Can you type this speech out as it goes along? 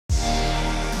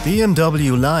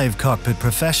BMW Live Cockpit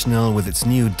Professional, with its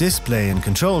new display and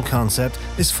control concept,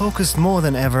 is focused more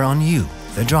than ever on you,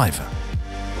 the driver.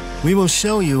 We will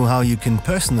show you how you can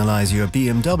personalize your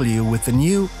BMW with the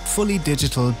new, fully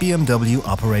digital BMW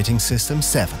Operating System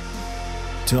 7.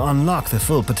 To unlock the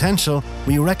full potential,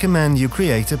 we recommend you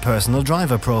create a personal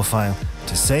driver profile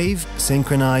to save,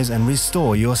 synchronize and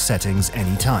restore your settings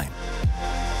anytime.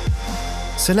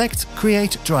 Select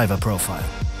Create Driver Profile.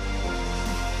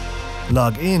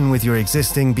 Log in with your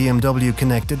existing BMW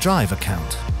ConnectedDrive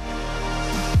account.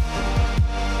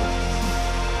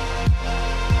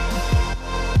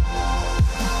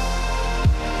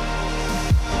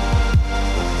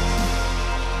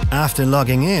 After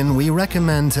logging in, we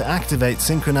recommend to activate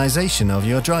synchronization of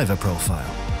your driver profile.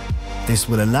 This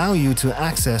will allow you to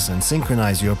access and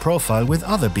synchronize your profile with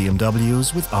other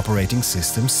BMWs with Operating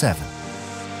System 7.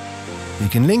 You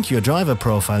can link your driver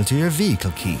profile to your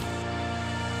vehicle key.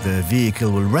 The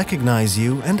vehicle will recognize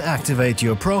you and activate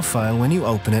your profile when you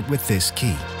open it with this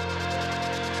key.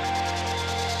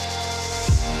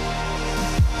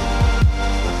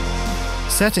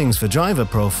 Settings for driver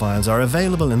profiles are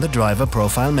available in the driver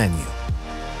profile menu.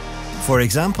 For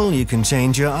example, you can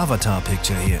change your avatar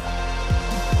picture here.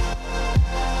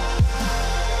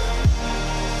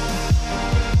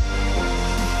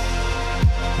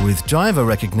 With driver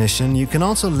recognition, you can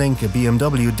also link a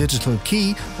BMW digital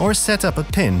key or set up a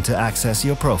PIN to access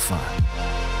your profile.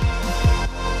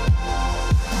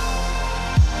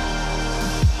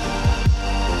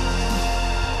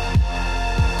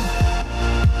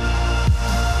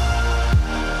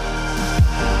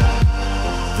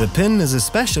 The PIN is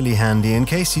especially handy in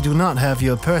case you do not have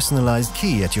your personalized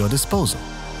key at your disposal.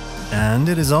 And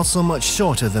it is also much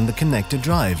shorter than the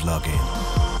ConnectedDrive login.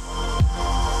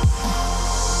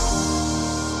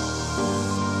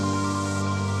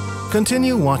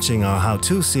 Continue watching our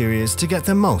how-to series to get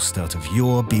the most out of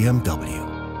your BMW.